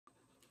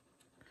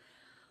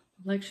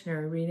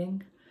Lectionary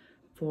reading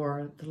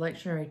for the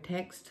lectionary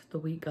text the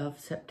week of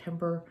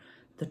September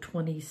the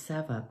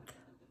 27th.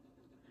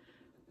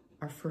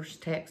 Our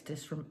first text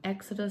is from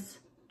Exodus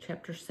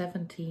chapter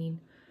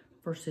 17,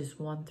 verses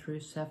 1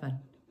 through 7.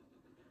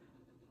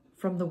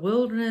 From the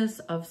wilderness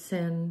of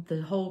Sin,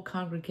 the whole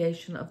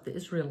congregation of the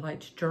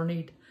Israelites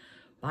journeyed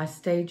by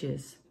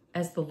stages,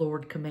 as the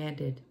Lord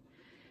commanded.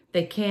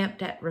 They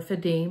camped at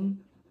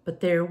Rephidim,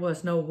 but there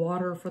was no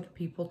water for the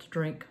people to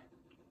drink.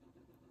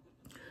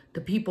 The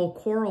people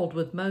quarreled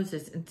with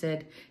Moses and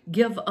said,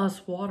 "Give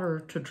us water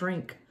to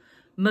drink."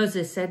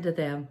 Moses said to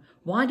them,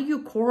 "Why do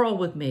you quarrel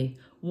with me?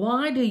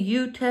 Why do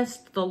you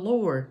test the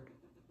Lord?"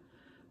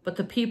 But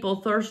the people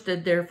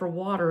thirsted there for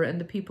water,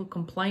 and the people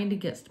complained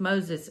against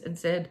Moses and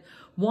said,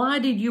 "Why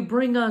did you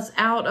bring us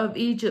out of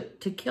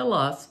Egypt to kill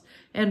us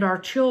and our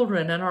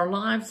children and our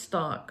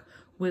livestock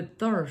with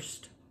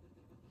thirst?"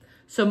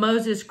 So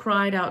Moses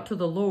cried out to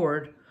the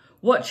Lord,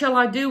 "What shall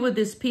I do with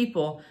this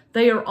people?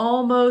 They are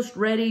almost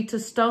ready to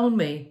stone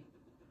me."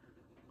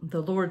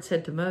 The Lord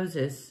said to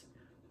Moses,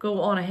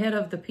 "Go on ahead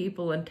of the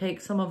people and take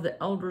some of the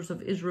elders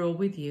of Israel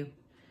with you.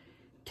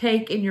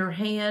 Take in your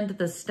hand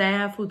the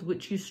staff with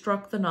which you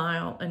struck the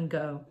Nile and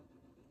go.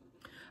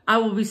 I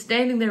will be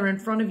standing there in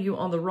front of you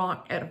on the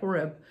rock at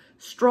Horeb.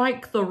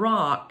 Strike the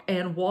rock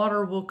and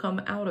water will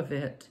come out of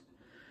it,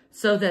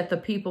 so that the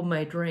people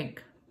may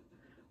drink."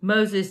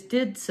 Moses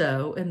did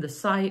so in the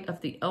sight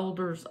of the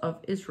elders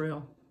of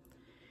Israel.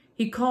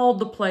 He called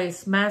the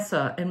place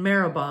Massah and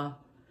Meribah,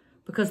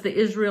 because the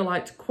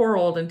Israelites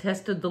quarreled and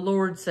tested the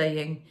Lord,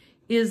 saying,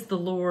 "Is the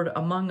Lord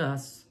among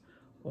us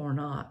or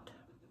not?"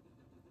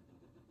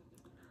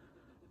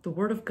 The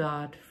word of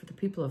God for the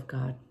people of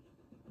God.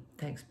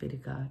 Thanks be to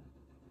God.